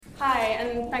Hi,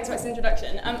 and thanks for the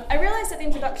introduction. I realised that the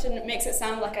introduction makes it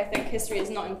sound like I think history is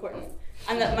not important,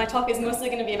 and that my talk is mostly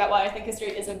going to be about why I think history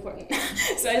is important.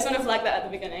 So I just want to flag that at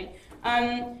the beginning.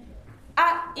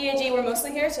 At EAG, we're mostly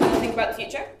here to think about the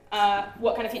future,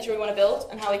 what kind of future we want to build,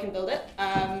 and how we can build it.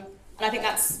 And I think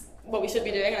that's what we should be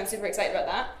doing, and I'm super excited about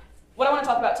that. What I want to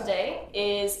talk about today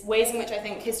is ways in which I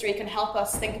think history can help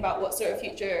us think about what sort of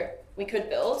future we could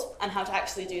build, and how to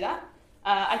actually do that.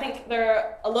 I think there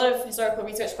are a lot of historical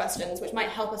research questions which might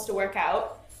help us to work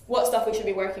out what stuff we should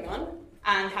be working on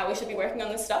and how we should be working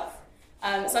on this stuff.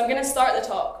 So I'm going to start the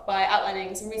talk by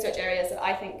outlining some research areas that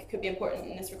I think could be important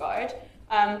in this regard.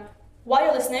 While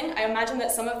you're listening, I imagine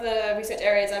that some of the research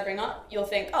areas I bring up, you'll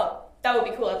think, oh, that would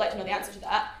be cool, I'd like to know the answer to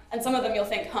that. And some of them you'll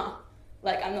think,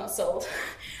 like I'm not sold.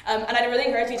 And I'd really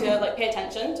encourage you to pay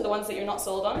attention to the ones that you're not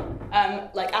sold on.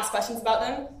 Ask questions about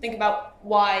them. Think about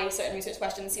why certain research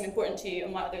questions seem important to you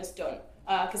and why others don't.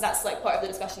 Because that's part of the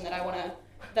discussion that I want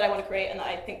to create and that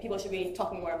I think people should be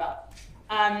talking more about.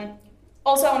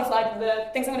 Also, I want to flag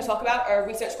the things I'm going to talk about are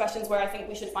research questions where I think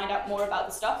we should find out more about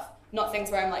the stuff, not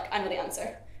things where I'm like, I know the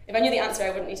answer. If I knew the answer, I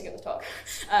wouldn't need to give the talk.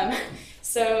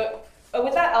 But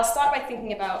with that, I'll start by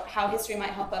thinking about how history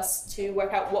might help us to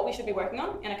work out what we should be working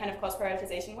on in a kind of cost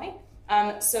prioritization way.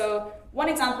 So one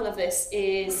example of this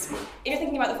is, if you're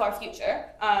thinking about the far future,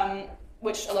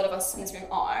 which a lot of us in this room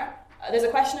are, there's a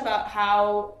question about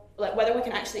how, whether we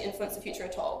can actually influence the future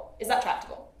at all. Is that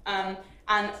tractable?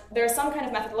 And there are some kind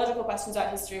of methodological questions about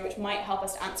history which might help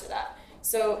us to answer that.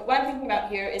 So what I'm thinking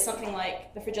about here is something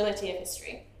like the fragility of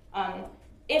history.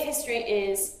 If history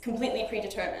is completely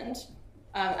predetermined,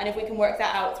 and if we can work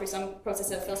that out through some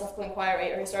process of philosophical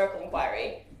inquiry or historical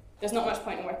inquiry, there's not much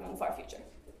point in working on the far future,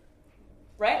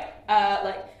 right?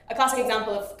 A classic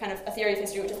example of kind of a theory of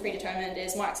history which is predetermined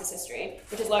is Marxist history,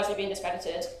 which is largely being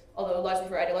discredited, although largely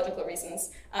for ideological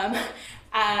reasons. And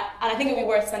I think it would be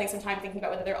worth spending some time thinking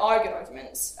about whether there are good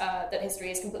arguments that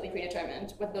history is completely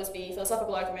predetermined, whether those be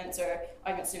philosophical arguments or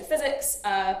arguments to do with physics,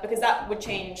 because that would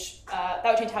change how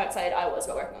excited I was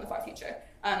about working on the far future.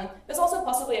 There's also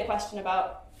possibly a question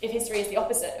about if history is the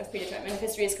opposite of predetermined, if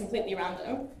history is completely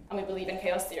random, and we believe in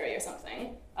chaos theory or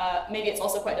something, maybe it's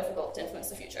also quite difficult to influence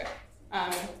the future.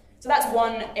 So that's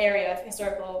one area of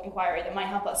historical inquiry that might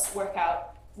help us work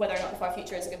out whether or not the far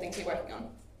future is a good thing to be working on.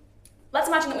 Let's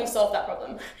imagine that we've solved that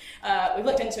problem. We've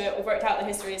looked into it, we've worked out that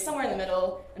history is somewhere in the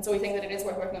middle, and so we think that it is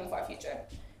worth working on the far future.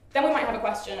 Then we might have a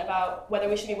question about whether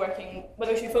we should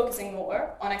be focusing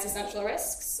more on existential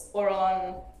risks or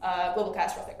on global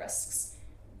catastrophic risks.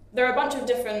 There are a bunch of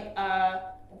different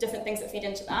things that feed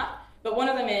into that, but one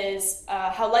of them is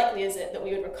how likely is it that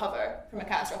we would recover from a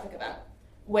catastrophic event,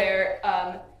 where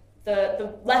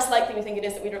the less likely we think it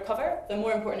is that we'd recover, the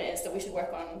more important it is that we should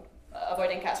work on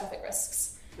avoiding catastrophic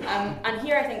risks. And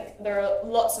here I think there are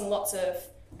lots and lots of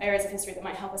areas of history that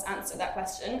might help us answer that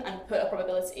question and put a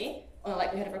probability on the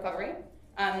likelihood of recovery.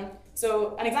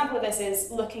 So an example of this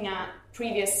is looking at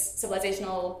previous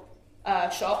civilizational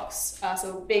shocks,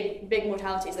 so big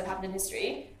mortalities that happened in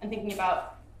history, and thinking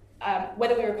about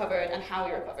whether we recovered and how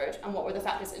we recovered and what were the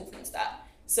factors that influenced that.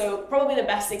 So probably the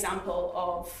best example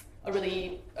of a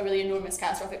really enormous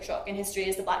catastrophic shock in history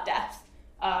is the Black Death,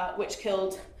 which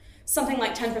killed something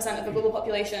like 10% of the global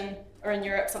population, or in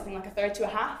Europe something like a third to a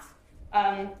half.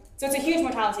 So it's a huge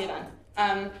mortality event.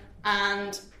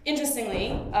 And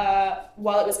interestingly,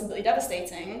 while it was completely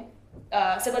devastating,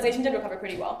 civilization did recover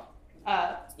pretty well.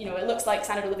 It looks like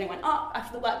standard of living went up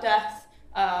after the Black Death,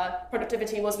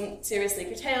 productivity wasn't seriously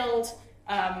curtailed,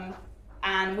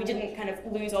 and we didn't kind of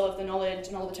lose all of the knowledge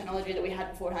and all of the technology that we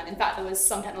had beforehand. In fact, there was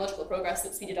some technological progress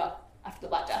that speeded up after the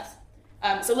Black Death.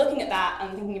 So looking at that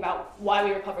and thinking about why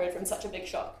we recovered from such a big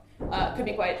shock could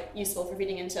be quite useful for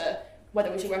feeding into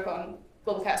whether we should work on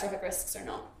global catastrophic risks or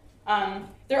not.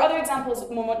 There are other examples,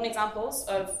 more modern examples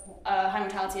of high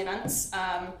mortality events.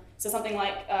 So something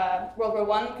like World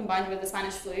War I combined with the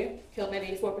Spanish flu killed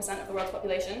maybe 4% of the world's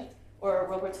population, or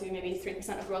World War II maybe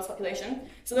 3% of the world's population.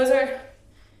 So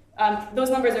those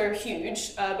numbers are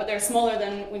huge, but they're smaller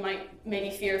than we might maybe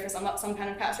fear for some kind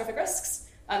of catastrophic risks.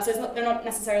 So they're not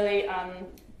necessarily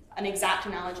an exact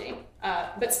analogy,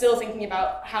 but still thinking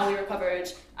about how we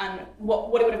recovered and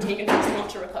what it would have taken for us not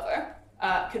to recover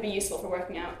could be useful for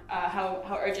working out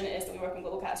how urgent it is that we work on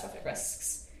global catastrophic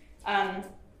risks.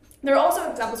 There are also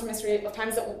examples from history of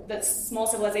times that small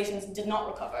civilizations did not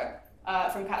recover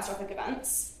from catastrophic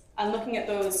events, and looking at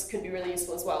those could be really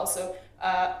useful as well. So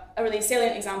a really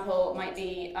salient example might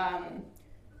be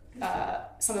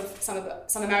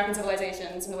some American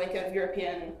civilizations in the wake of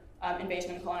European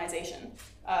invasion and colonization,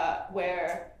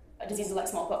 where diseases like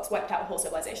smallpox wiped out whole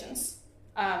civilizations.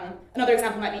 Another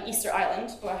example might be Easter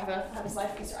Island, or I have a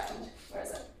slide for Easter Island. Where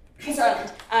is it? Easter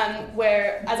Island,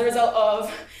 where as a result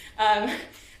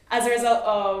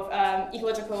of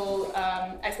ecological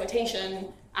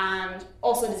exploitation and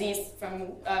also disease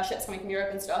from ships coming from Europe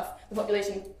and stuff, the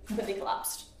population completely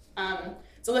collapsed.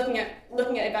 So looking at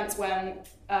events when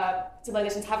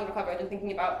civilizations haven't recovered and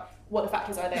thinking about what the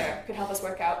factors are there could help us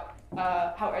work out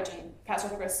how urgent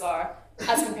catastrophic risks are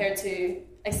as compared to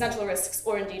existential risks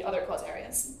or indeed other cause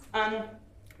areas.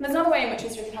 There's another way in which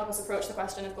history can help us approach the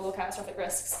question of global catastrophic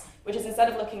risks, which is instead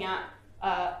of looking at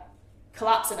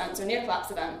collapse events or near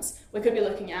collapse events, we could be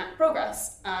looking at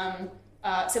progress,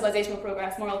 civilizational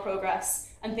progress, moral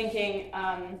progress, and thinking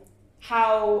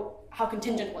how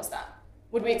contingent was that?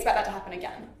 Would we expect that to happen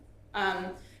again?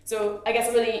 So I guess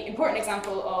a really important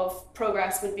example of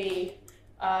progress would be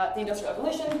the Industrial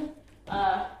Revolution,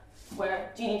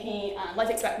 where GDP and life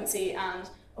expectancy and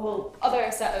a whole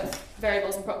other set of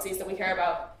variables and proxies that we care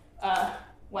about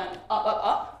went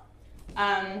up.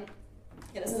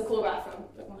 This is a cool graph from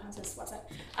Goodman Hans's website.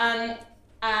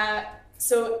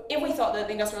 So if we thought that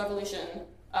the Industrial Revolution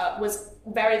was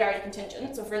very, very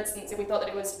contingent, so for instance, if we thought that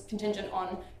it was contingent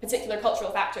on particular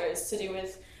cultural factors to do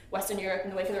with Western Europe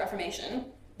and the wake of the Reformation,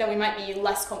 then we might be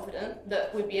less confident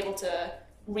that we'd be able to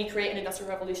recreate an Industrial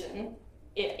Revolution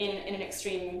in an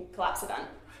extreme collapse event.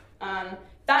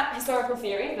 That historical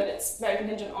theory, that it's very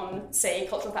contingent on, say,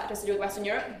 cultural factors to do with Western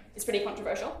Europe, is pretty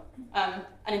controversial. And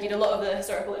indeed, a lot of the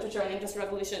historical literature on the Industrial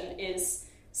Revolution is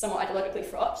somewhat ideologically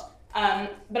fraught.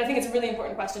 But I think it's a really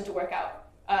important question to work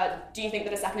out. Do you think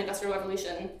that a second Industrial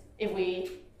Revolution, if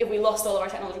we lost all of our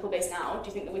technological base now, do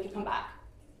you think that we could come back?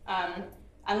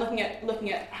 And looking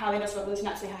at how the Industrial Revolution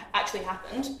actually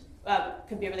happened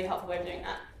could be a really helpful way of doing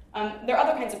that. There are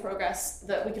other kinds of progress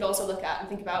that we could also look at and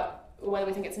think about whether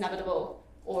we think it's inevitable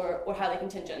or highly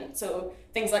contingent. So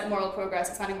things like moral progress,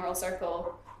 expanding moral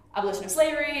circle, abolition of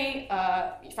slavery,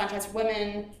 franchise for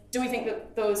women. Do we think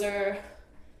that those are,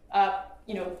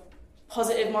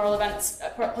 positive moral events,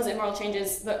 positive moral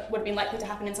changes that would have been likely to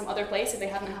happen in some other place if they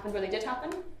hadn't happened where they did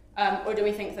happen? Or do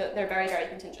we think that they're very, very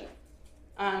contingent?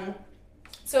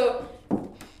 So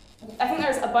I think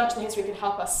there's a bunch in the history that could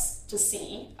help us to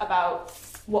see about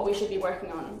what we should be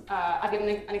working on. I've given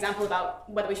an example about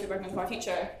whether we should be working on for our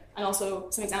future, and also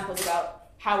some examples about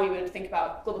how we would think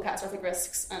about global catastrophic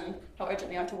risks and how urgent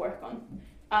they are to work on.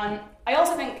 I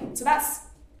also think, so that's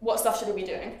what stuff should we be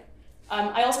doing.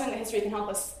 I also think that history can help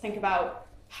us think about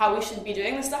how we should be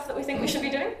doing the stuff that we think we should be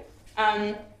doing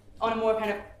on a more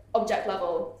kind of object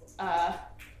level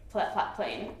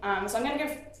plane. So I'm going to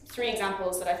give 3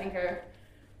 examples that I think are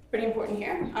pretty important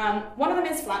here. One of them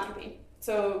is philanthropy.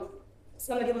 So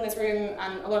some of the people in this room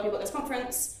and a lot of people at this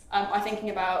conference are thinking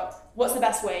about what's the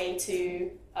best way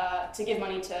to give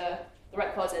money to the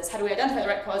right causes. How do we identify the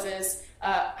right causes?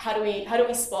 How do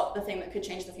we spot the thing that could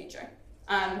change the future?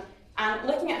 And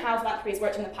looking at how philanthropy has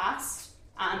worked in the past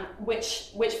and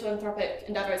which philanthropic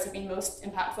endeavors have been most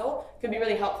impactful could be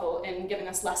really helpful in giving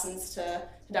us lessons to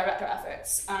direct our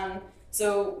efforts.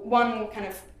 So one kind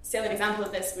of salient example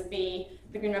of this would be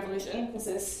the Green Revolution. This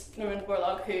is Norman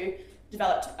Borlaug, who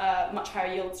developed much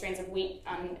higher yield strains of wheat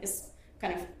and is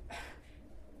kind of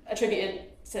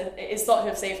is thought to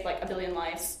have saved like 1 billion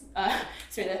lives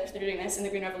through doing this in the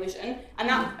Green Revolution.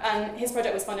 And his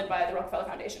project was funded by the Rockefeller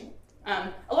Foundation.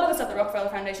 A lot of the stuff the Rockefeller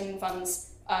Foundation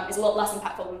funds is a lot less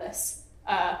impactful than this,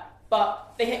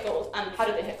 but they hit gold. And how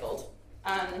did they hit gold?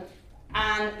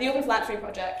 And the Open Philanthropy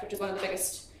Project, which is one of the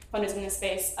biggest funders in this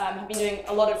space, have been doing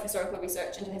a lot of historical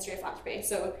research into the history of philanthropy.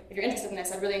 So if you're interested in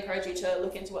this, I'd really encourage you to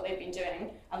look into what they've been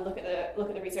doing and look at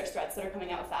the research threads that are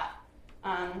coming out of that.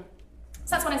 So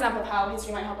that's one example of how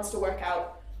history might help us to work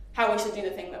out how we should do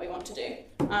the thing that we want to do.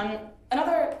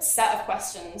 Another set of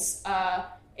questions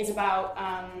is about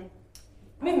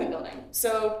movement building.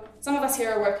 So some of us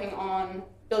here are working on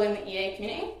building the EA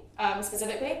community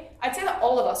specifically. I'd say that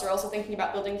all of us are also thinking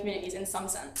about building communities in some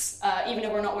sense, even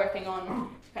if we're not working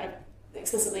on kind of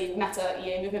explicitly meta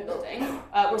EA movement building.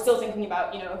 We're still thinking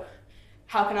about,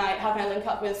 how can I link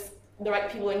up with the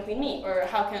right people in Clean Meat, or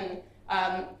how can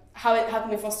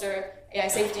we foster AI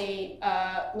safety,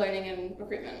 learning and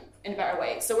recruitment in a better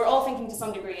way. So we're all thinking to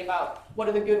some degree about what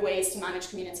are the good ways to manage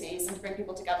communities and to bring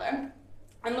people together.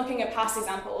 And looking at past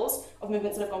examples of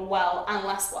movements that have gone well and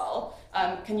less well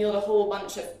can yield a whole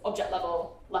bunch of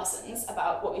object-level lessons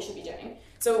about what we should be doing.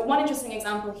 So one interesting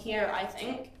example here, I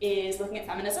think, is looking at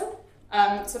feminism.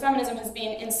 So feminism has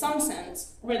been, in some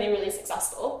sense, really, really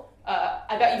successful.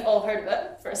 I bet you've all heard of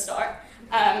it, for a start.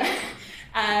 And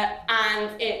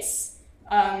it's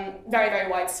very,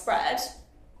 very widespread.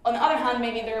 On the other hand,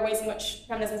 maybe there are ways in which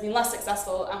feminism has been less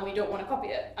successful and we don't want to copy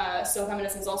it. So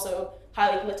feminism is also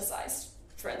highly politicized,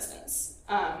 for instance,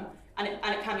 and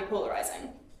it can be polarizing.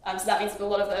 So that means that a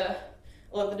lot of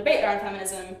the debate around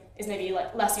feminism is maybe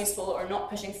like less useful or not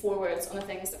pushing forwards on the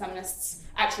things that feminists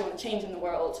actually want to change in the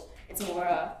world. It's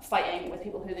more fighting with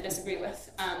people who they disagree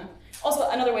with. Also,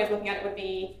 another way of looking at it would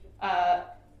be,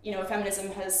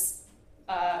 feminism has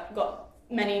got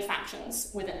many factions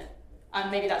within it. And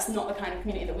maybe that's not the kind of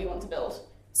community that we want to build.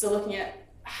 So looking at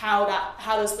how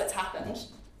those splits happened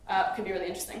could be really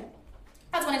interesting.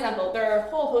 As one example, there are a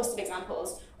whole host of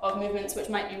examples of movements which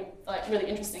might be like really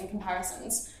interesting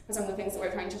comparisons for some of the things that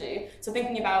we're trying to do. So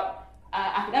thinking about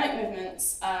academic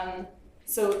movements,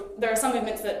 so there are some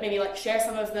movements that maybe like share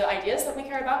some of the ideas that we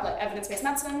care about, like evidence-based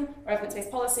medicine or evidence-based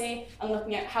policy, and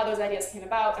looking at how those ideas came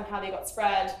about and how they got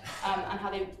spread and how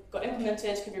they got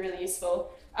implemented could be really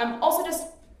useful. Also just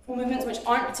movements which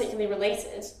aren't particularly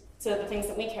related to the things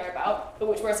that we care about, but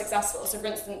which were successful. So for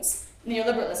instance,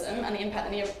 neoliberalism and the impact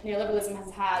that neoliberalism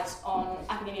has had on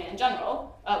academia in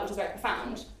general, which is very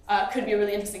profound, could be a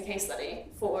really interesting case study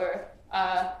for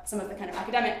some of the kind of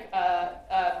academic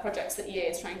projects that EA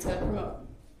is trying to promote.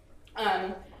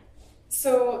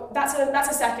 So that's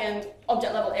a second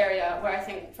object-level area where I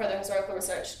think further historical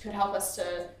research could help us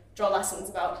to draw lessons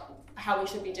about how we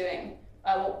should be doing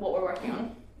what we're working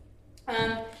on.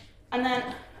 And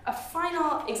then a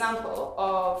final example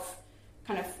of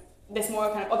kind of this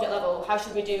more kind of object level, how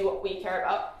should we do what we care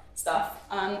about stuff,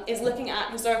 is looking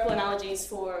at historical analogies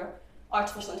for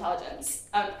artificial intelligence.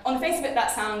 On the face of it,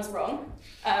 that sounds wrong.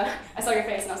 I saw your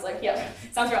face and I was like, yep,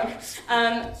 sounds wrong.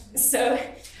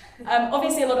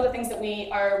 Obviously a lot of the things that we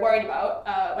are worried about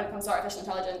when it comes to artificial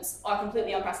intelligence are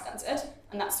completely unprecedented,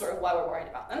 and that's sort of why we're worried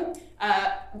about them.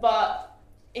 But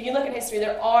if you look at history,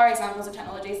 there are examples of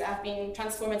technologies that have been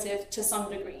transformative to some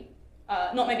degree.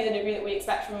 Not maybe the degree that we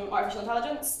expect from artificial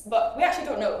intelligence, but we actually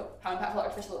don't know how impactful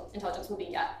artificial intelligence will be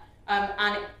yet.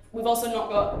 We've also not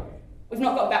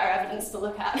got better evidence to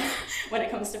look at when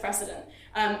it comes to precedent.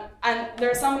 And there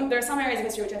are some areas of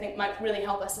history which I think might really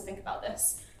help us to think about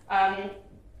this.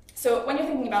 So when you're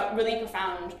thinking about really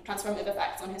profound transformative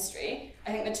effects on history,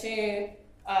 I think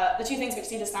the two things which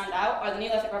seem to stand out are the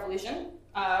Neolithic Revolution,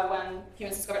 when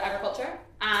humans discovered agriculture,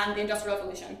 and the Industrial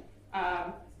Revolution,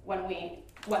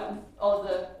 when all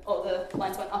the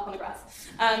lines went up on the graph.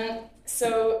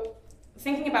 So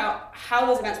thinking about how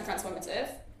those events were transformative,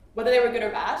 whether they were good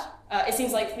or bad, it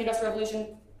seems like the Industrial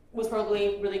Revolution was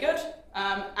probably really good,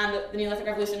 and the Neolithic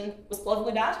Revolution was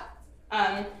plausibly bad,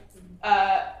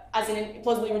 as in it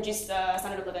plausibly reduced the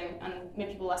standard of living and made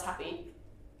people less happy.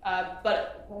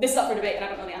 But this is up for debate, and I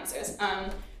don't know the answers.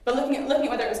 But looking at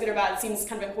whether it was good or bad seems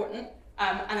kind of important,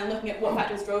 and then looking at what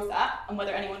factors drove that and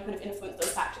whether anyone could have influenced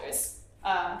those factors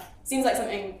seems like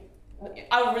something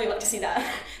I would really like to see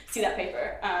that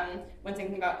paper when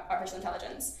thinking about artificial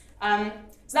intelligence.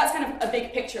 So that's kind of a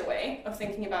big picture way of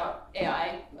thinking about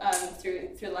AI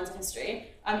through the lens of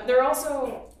history. There are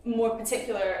also more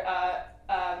particular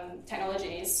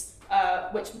technologies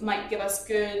which might give us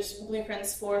good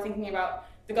blueprints for thinking about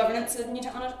the governance of new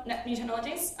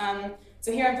technologies.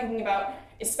 So here I'm thinking about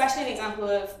especially the example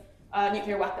of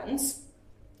nuclear weapons,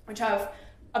 which have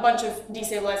a bunch of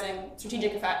destabilizing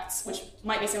strategic effects, which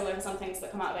might be similar to some things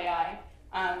that come out of AI,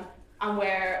 and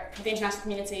where the international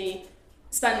community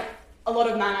spent a lot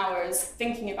of man-hours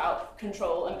thinking about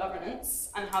control and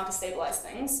governance and how to stabilize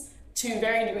things to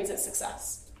varying degrees of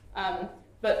success.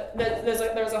 But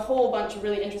there's a whole bunch of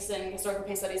really interesting historical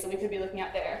case studies that we could be looking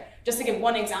at there. Just to give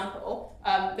one example,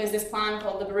 there's this plan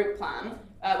called the Baruch Plan,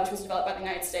 which was developed by the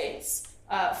United States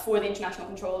for the international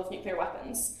control of nuclear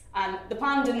weapons. And the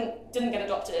plan didn't get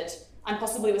adopted, and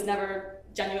possibly was never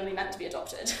genuinely meant to be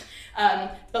adopted.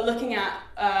 But looking at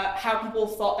how people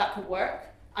thought that could work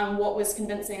and what was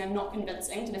convincing and not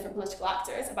convincing to different political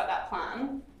actors about that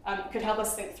plan could help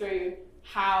us think through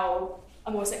how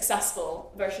a more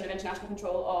successful version of international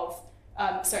control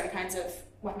of certain kinds of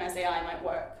weaponized AI might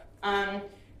work.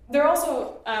 There are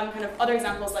also kind of other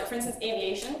examples, like for instance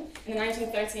aviation. In the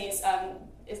 1930s,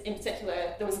 in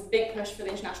particular, there was a big push for the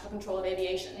international control of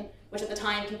aviation, which at the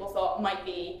time people thought might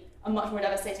be a much more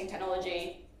devastating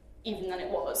technology even than it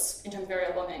was in terms of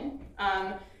aerial bombing.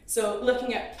 So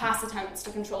looking at past attempts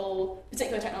to control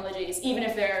particular technologies, even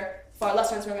if they're far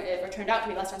less transformative or turned out to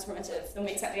be less transformative than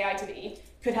we expect AI to be,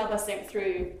 could help us think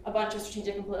through a bunch of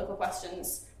strategic and political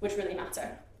questions which really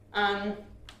matter.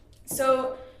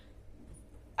 So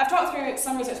I've talked through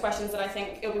some research questions that I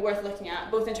think it'll be worth looking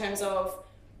at, both in terms of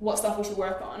what stuff we should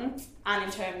work on and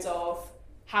in terms of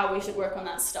how we should work on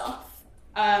that stuff.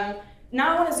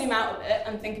 Now I want to zoom out a bit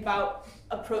and think about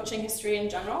approaching history in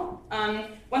general.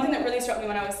 One thing that really struck me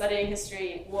when I was studying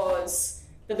history was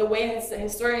that the ways that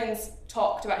historians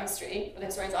talked about history, or the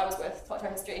historians I was with talked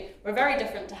about history, were very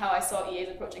different to how I saw EAs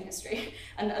approaching history.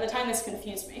 And at the time, this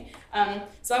confused me.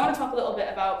 So I want to talk a little bit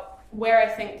about where I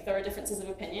think there are differences of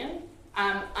opinion,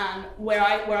 and where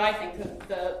I think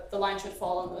the line should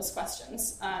fall on those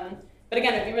questions. But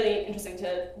again, it'd be really interesting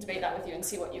to debate that with you and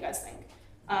see what you guys think.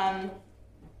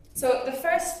 So the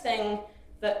first thing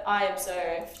that I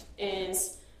observed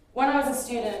is when I was a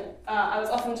student, I was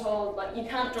often told, like, you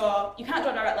can't draw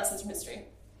direct lessons from history.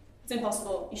 It's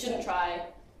impossible. You shouldn't try.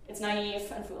 It's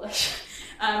naive and foolish.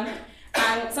 And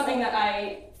something that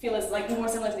I feel is like more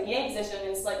similar to the EA position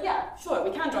is like, yeah, sure,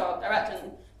 we can draw direct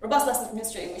and robust lessons from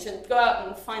history, and we should go out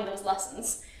and find those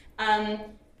lessons.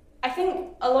 I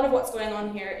think a lot of what's going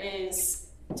on here is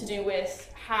to do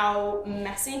with how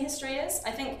messy history is.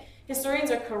 I think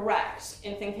historians are correct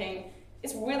in thinking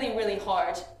it's really, really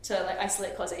hard to like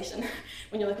isolate causation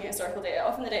when you're looking at historical data.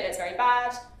 Often the data is very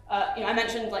bad. I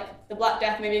mentioned like the Black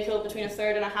Death maybe killed between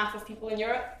 1/3 and 1/2 of people in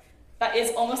Europe. That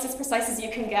is almost as precise as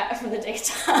you can get from the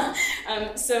data.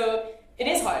 So it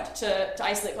is hard to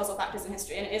isolate causal factors in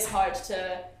history, and it is hard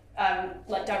to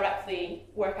directly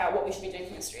work out what we should be doing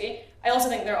from history. I also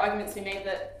think there are arguments to be made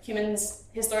that humans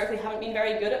historically haven't been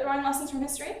very good at drawing lessons from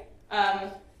history.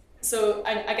 So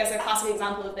I guess a classic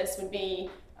example of this would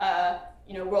be,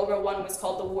 World War I was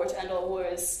called the war to end all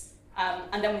wars,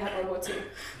 and then we had World War II.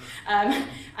 And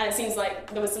it seems like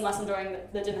there was some lesson drawing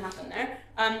that didn't happen there.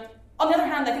 On the other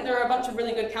hand, I think there are a bunch of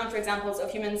really good counterexamples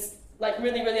of humans like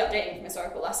really, really updating from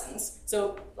historical lessons.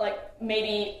 So like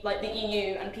maybe like the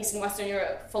EU and peace in Western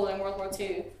Europe following World War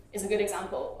II is a good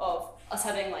example of us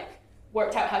having like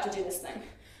worked out how to do this thing.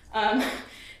 My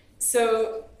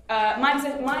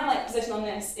position on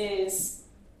this is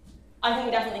I think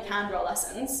we definitely can draw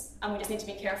lessons, and we just need to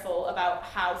be careful about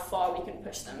how far we can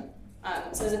push them.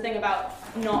 So there's a thing about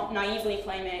not naively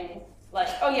claiming like,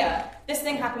 oh yeah, this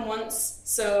thing happened once,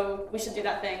 so we should do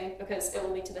that thing because it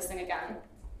will lead to this thing again.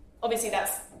 Obviously,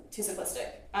 that's too simplistic,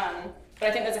 but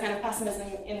I think there's a kind of pessimism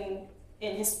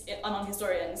among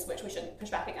historians which we should push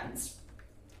back against.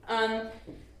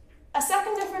 A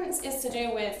second difference is to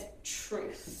do with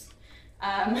truth.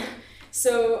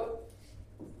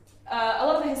 A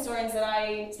lot of the historians that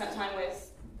I spent time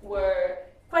with were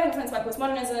quite influenced by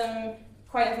postmodernism,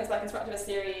 quite influenced by constructivist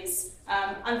theories,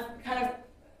 and kind of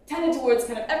tended towards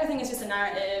kind of everything is just a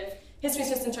narrative, history is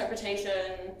just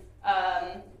interpretation.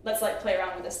 Let's like play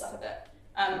around with this stuff a bit.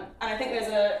 And I think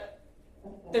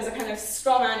there's a kind of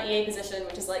straw man EA position,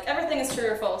 which is like everything is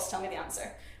true or false. Tell me the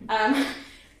answer.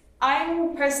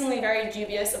 I'm personally very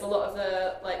dubious of a lot of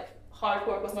the like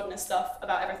hardcore postmodernist stuff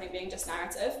about everything being just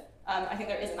narrative. I think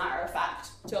there is a matter of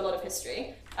fact to a lot of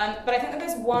history. But I think that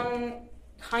there's one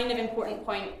kind of important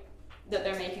point that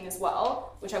they're making as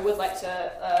well, which I would like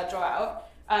to draw out,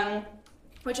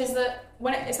 which is that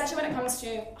especially when it comes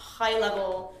to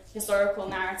high-level historical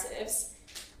narratives,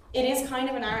 it is kind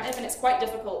of a narrative, and it's quite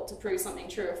difficult to prove something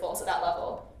true or false at that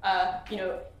level. I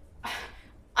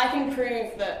can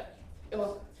prove that,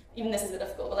 well, even this is a bit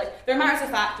difficult, but like there are matters of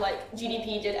fact, like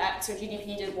GDP did X or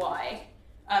GDP did Y.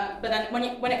 But then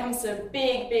when it comes to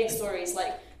big stories,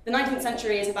 like the 19th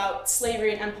century is about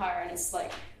slavery and empire, and it's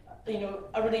like,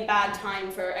 a really bad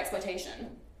time for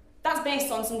exploitation. That's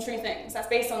based on some true things. That's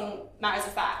based on matters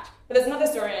of fact. But there's another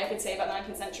story I could say about the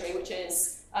 19th century, which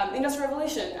is the Industrial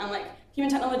Revolution, and like human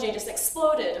technology just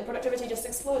exploded and productivity just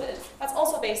exploded. That's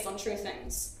also based on true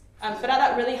things. But at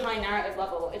that really high narrative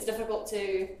level, it's difficult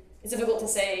to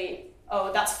say,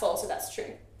 oh, that's false or that's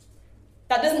true.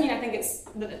 That doesn't mean I think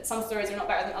that some stories are not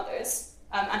better than others.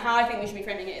 And how I think we should be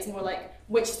framing it is more like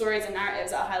which stories and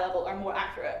narratives at a high level are more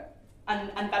accurate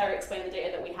and better explain the data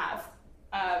that we have.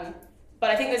 But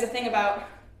I think there's one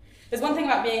thing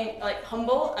about being like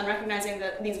humble and recognizing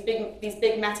that these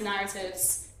big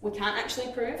meta-narratives we can't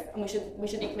actually prove, and we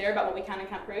should be clear about what we can and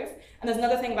can't prove. And there's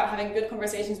another thing about having good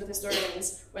conversations with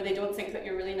historians where they don't think that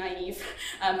you're really naive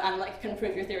and like can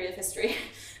prove your theory of history.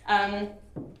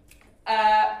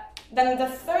 Then the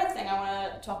third thing I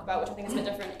want to talk about, which I think is a bit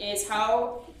different, is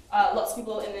how lots of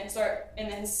people in the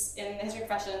history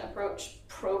profession approach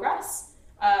progress.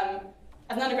 As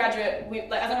undergraduates,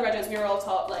 we were all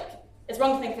taught like it's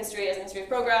wrong to think of history as a history of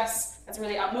progress. That's a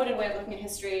really outmoded way of looking at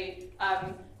history,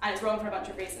 and it's wrong for a bunch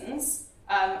of reasons.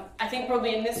 I think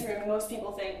probably in this room, most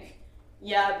people think,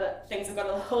 yeah, but things have got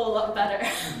a whole lot better.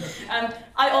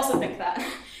 I also think that.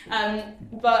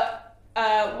 But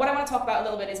what I want to talk about a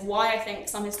little bit is why I think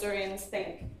some historians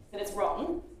think that it's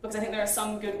wrong, because I think there are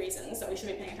some good reasons that we should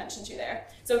be paying attention to there.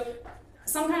 So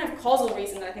some kind of causal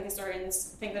reason that I think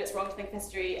historians think that it's wrong to think of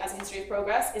history as a history of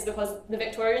progress is because the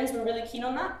Victorians were really keen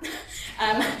on that.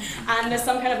 And there's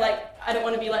some kind of like, I don't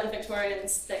want to be like the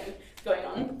Victorians thing going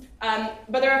on.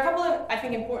 But there are a couple of, I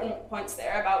think, important points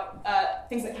there about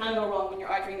things that can go wrong when you're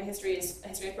arguing that history is a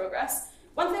history of progress.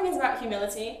 One thing is about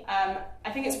humility.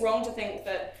 I think it's wrong to think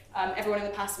that everyone in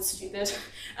the past was stupid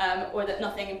or that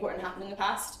nothing important happened in the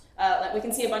past. Like we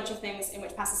can see a bunch of things in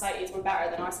which past societies were better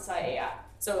than our society at.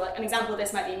 So like an example of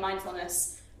this might be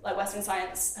mindfulness. Like Western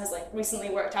science has like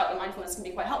recently worked out that mindfulness can be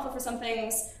quite helpful for some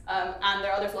things, and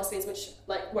there are other philosophies which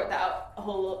like worked that out a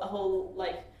whole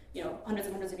like, you know, hundreds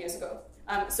and hundreds of years ago.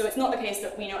 So it's not the case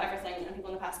that we know everything and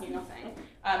people in the past knew nothing.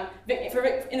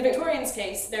 In the Victorians'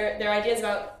 case, their ideas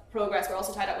about progress were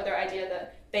also tied up with their idea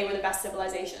that they were the best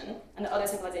civilization and that other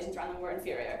civilizations around them were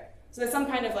inferior. So there's some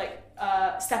kind of like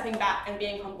stepping back and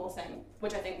being humble thing,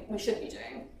 which I think we should be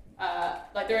doing.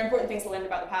 Like there are important things to learn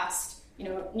about the past. You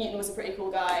know, Newton was a pretty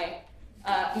cool guy.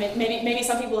 Maybe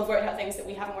some people have worked out things that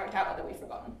we haven't worked out or that we've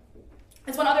forgotten.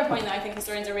 There's one other point that I think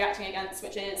historians are reacting against,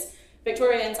 which is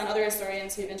Victorians and other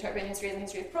historians who've interpreted history as a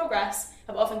history of progress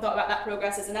have often thought about that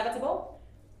progress as inevitable.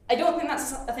 I don't think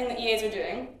that's a thing that EAs are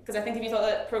doing, because I think if you thought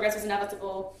that progress was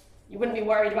inevitable, you wouldn't be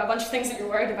worried about a bunch of things that you're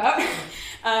worried about.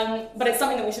 But it's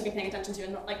something that we should be paying attention to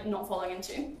and not falling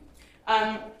into.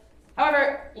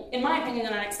 However, in my opinion,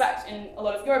 and I expect in a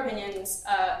lot of your opinions,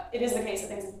 it is the case that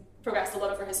things have progressed a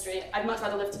lot over history. I'd much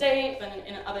rather live today than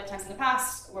in other times in the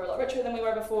past. We're a lot richer than we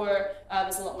were before.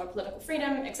 There's a lot more political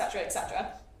freedom, etc.,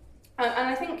 etc. And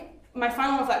I think my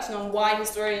final reflection on why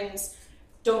historians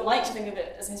don't like to think of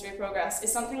it as a history of progress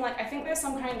is something like, I think there's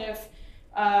some kind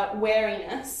of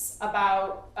wariness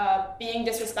about being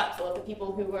disrespectful of the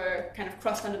people who were kind of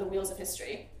crushed under the wheels of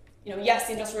history. You know, yes,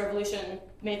 the Industrial Revolution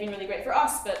may have been really great for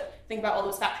us, but think about all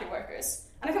those factory workers.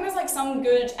 And I think there's like some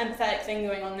good empathetic thing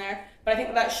going on there, but I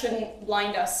think that shouldn't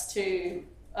blind us to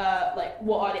like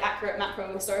what are the accurate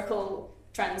macro historical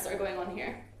trends that are going on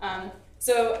here.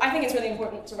 So I think it's really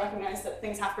important to recognize that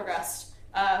things have progressed,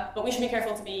 but we should be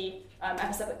careful to be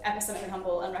epistemically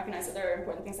humble and recognize that there are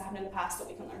important things that happened in the past that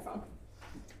we can learn from.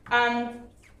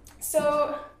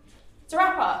 So to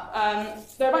wrap up,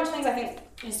 there are a bunch of things I think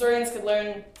historians could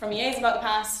learn from EAs about the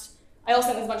past. I also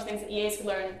think there's a bunch of things that EAs could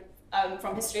learn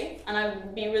from history, and I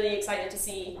would be really excited to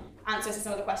see answers to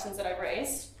some of the questions that I've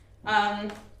raised.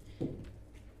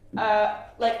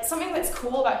 Like something that's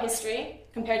cool about history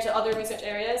compared to other research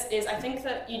areas is I think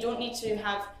that you don't need to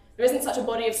have, there isn't such a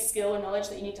body of skill or knowledge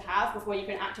that you need to have before you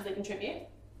can actively contribute.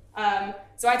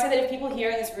 So I'd say that if people here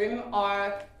in this room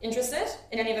are interested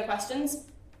in any of the questions,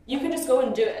 you can just go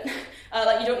and do it.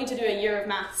 Like you don't need to do a year of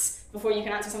maths before you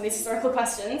can answer some of these historical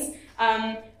questions.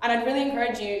 And I'd really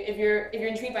encourage you, if you're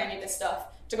intrigued by any of this stuff,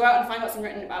 to go out and find what's been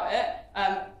written about it,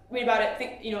 read about it,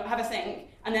 think, have a think,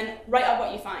 and then write up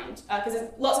what you find. Because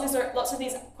lots of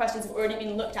these questions have already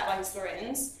been looked at by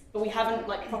historians, but we haven't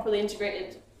like properly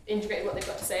integrated what they've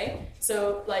got to say.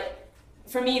 So like,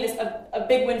 for me, a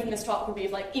big win from this talk would be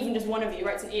if like even just one of you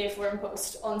writes an EA forum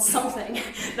post on something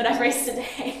that I've raised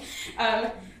today.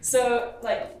 So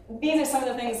like these are some of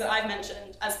the things that I've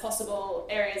mentioned as possible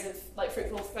areas of like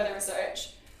fruitful further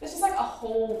research. There's just like a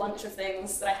whole bunch of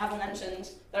things that I haven't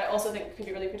mentioned that I also think could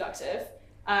be really productive.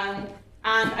 And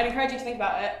I'd encourage you to think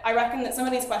about it. I reckon that some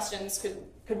of these questions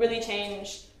could really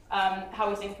change how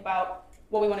we think about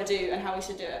what we want to do and how we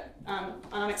should do it. And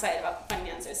I'm excited about finding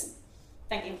the answers.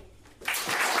 Thank you.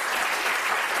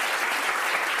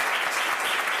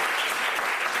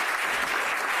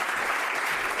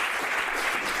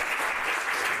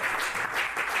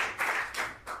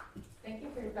 Thank you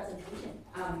for your presentation.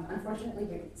 Unfortunately,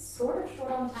 we're sort of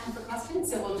short on time for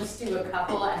questions, so we'll just do a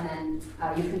couple, and then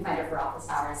you can find it for office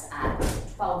hours at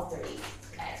 12:30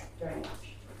 today during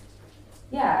lunch.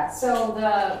 Yeah, so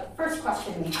the first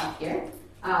question we have here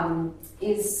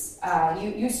is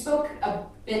you spoke a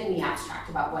bit in the abstract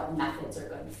about what methods are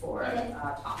good for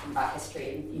talking about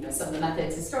history. And, some of the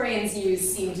methods historians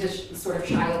use seem to sort of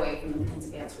shy away from the kinds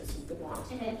of answers you could want.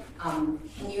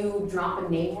 Can you drop a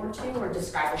name or two or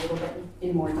describe a little bit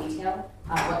in more detail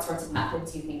what sorts of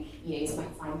methods you think EAs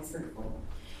might find fruitful?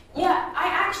 Yeah, I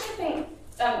actually think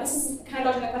this is kind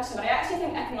of dodging the question, but I actually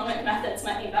think economic methods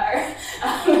might be better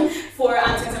for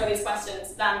answering some of these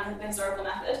questions than the historical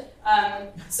method.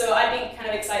 So I'd be kind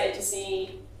of excited to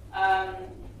see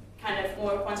kind of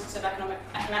more quantitative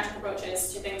econometric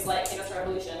approaches to things like the Industrial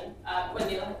Revolution, or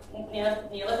the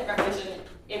Neolithic Revolution,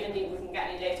 if indeed we can get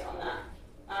any data on that.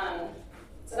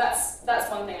 So that's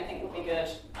one thing I think would be good.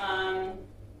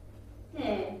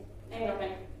 Name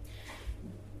dropping.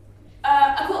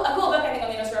 A cool book I think on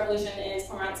the Industrial Revolution is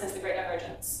Pomerantz's The Great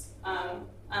Divergence.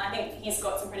 And I think he's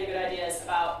got some pretty good ideas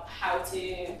about how to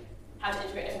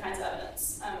integrate different kinds of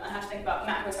evidence and how to think about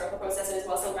macro historical processes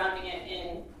while still grounding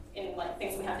it in like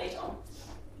things we have data on.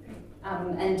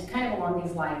 And kind of along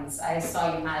these lines, I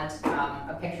saw you had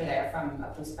a picture there from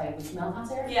a post by Luke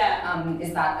Melhauser. Yeah.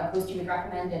 Is that a post you would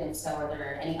recommend, and if so, are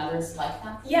there any others like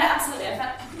that? Yeah, absolutely. In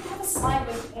fact, I think I have a slide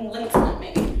with links on it,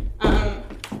 maybe.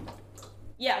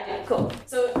 Yeah, I do. Cool.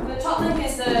 So the top link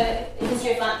is the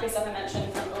history of philanthropy stuff I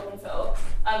mentioned from OpenPhil.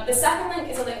 The second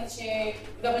link is a link to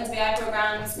Governance of AI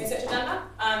Program's research agenda.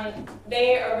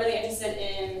 They are really interested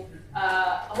in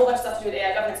a whole bunch of stuff to do with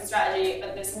AI governance and strategy,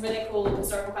 but there's some really cool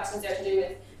historical questions there to do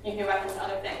with nuclear weapons and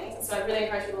other things. And so I really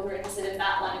encourage people who are interested in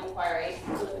that line of inquiry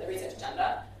to look at the research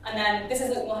agenda. And then this is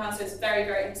Luke Melhauser's very,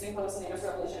 very interesting post on the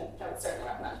Industrial Revolution, which I would certainly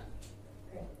recommend.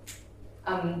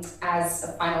 As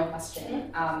a final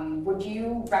question, would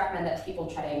you recommend that people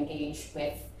try to engage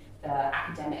with the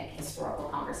academic historical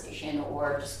conversation,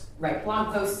 or just write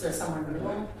blog posts or somewhere in the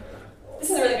middle?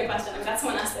 This is a really good question. I'm glad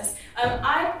someone asked this.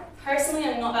 I personally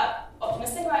am not that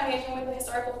optimistic about engaging with the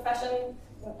historical profession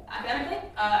academically.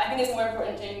 I think it's more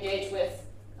important to engage with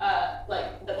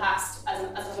like the past as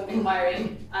a sort of inquiry,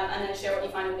 and then share what you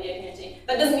find with the community.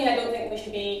 That doesn't mean I don't think we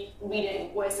should be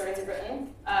reading what historians have written.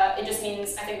 It just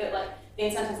means I think that like the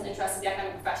incentives and interests of the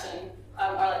academic profession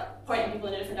are like pointing people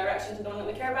in a different direction to the one that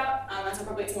we care about, and so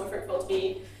probably it's more fruitful to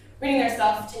be reading their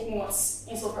stuff, taking what's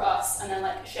useful for us, and then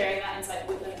like sharing that insight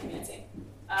within the community.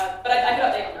 But I could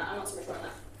update on that. I'm not super sure on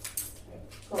that.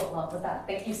 Cool. Well, with that,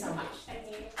 thank you so much. Thank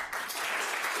you.